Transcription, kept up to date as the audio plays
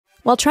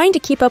While trying to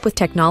keep up with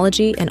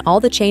technology and all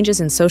the changes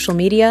in social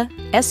media,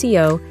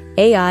 SEO,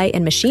 AI,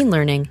 and machine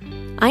learning,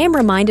 I am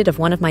reminded of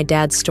one of my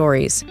dad's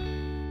stories.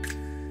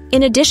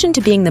 In addition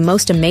to being the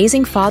most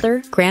amazing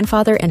father,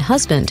 grandfather, and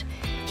husband,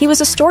 he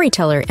was a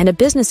storyteller and a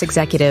business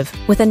executive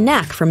with a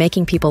knack for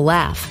making people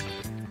laugh.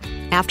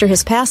 After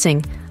his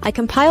passing, I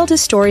compiled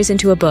his stories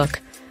into a book,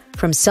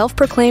 From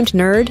Self-Proclaimed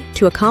Nerd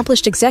to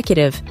Accomplished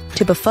Executive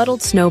to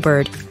Befuddled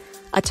Snowbird,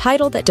 a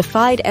title that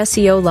defied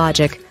SEO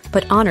logic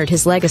but honored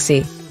his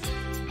legacy.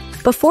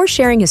 Before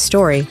sharing his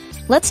story,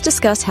 let's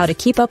discuss how to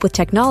keep up with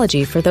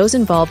technology for those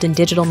involved in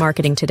digital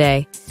marketing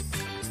today.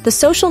 The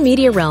social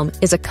media realm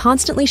is a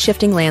constantly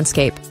shifting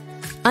landscape.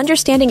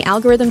 Understanding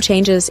algorithm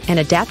changes and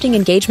adapting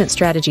engagement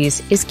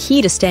strategies is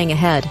key to staying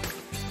ahead.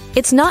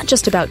 It's not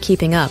just about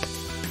keeping up.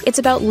 It's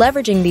about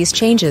leveraging these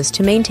changes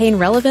to maintain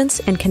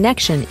relevance and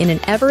connection in an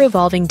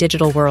ever-evolving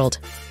digital world.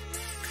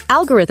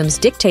 Algorithms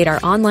dictate our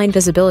online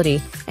visibility,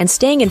 and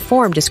staying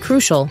informed is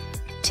crucial.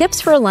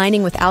 Tips for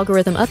aligning with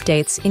algorithm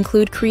updates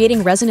include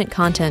creating resonant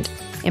content,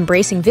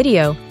 embracing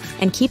video,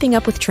 and keeping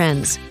up with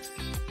trends.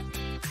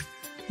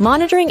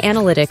 Monitoring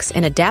analytics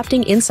and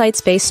adapting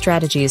insights-based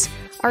strategies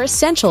are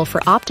essential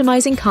for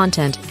optimizing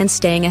content and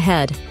staying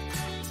ahead.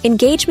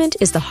 Engagement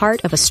is the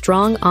heart of a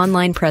strong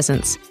online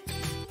presence.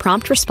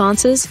 Prompt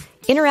responses,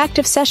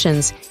 interactive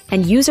sessions,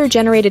 and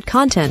user-generated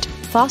content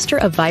foster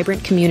a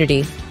vibrant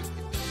community.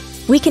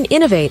 We can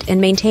innovate and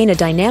maintain a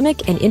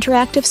dynamic and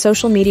interactive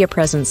social media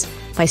presence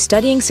by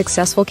studying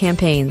successful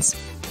campaigns.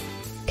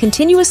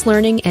 Continuous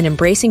learning and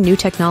embracing new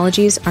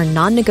technologies are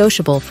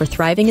non-negotiable for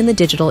thriving in the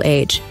digital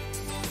age.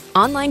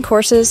 Online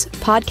courses,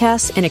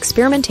 podcasts, and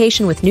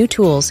experimentation with new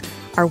tools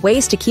are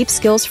ways to keep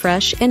skills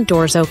fresh and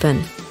doors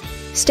open.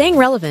 Staying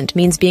relevant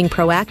means being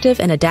proactive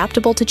and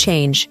adaptable to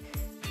change.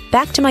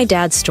 Back to my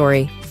dad's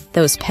story,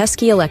 those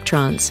pesky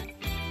electrons.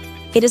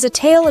 It is a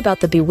tale about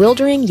the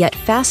bewildering yet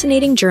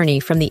fascinating journey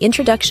from the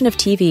introduction of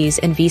TVs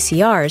and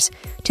VCRs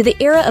to the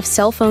era of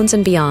cell phones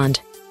and beyond.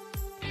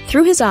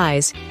 Through his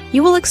eyes,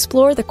 you will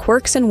explore the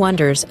quirks and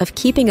wonders of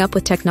keeping up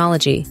with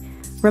technology,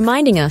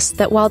 reminding us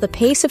that while the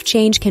pace of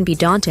change can be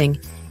daunting,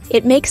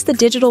 it makes the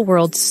digital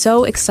world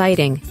so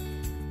exciting.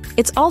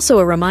 It's also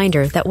a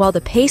reminder that while the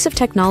pace of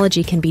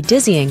technology can be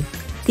dizzying,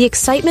 the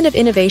excitement of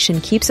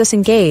innovation keeps us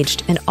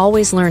engaged and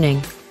always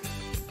learning.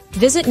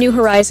 Visit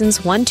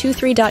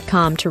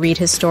newhorizons123.com to read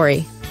his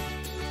story.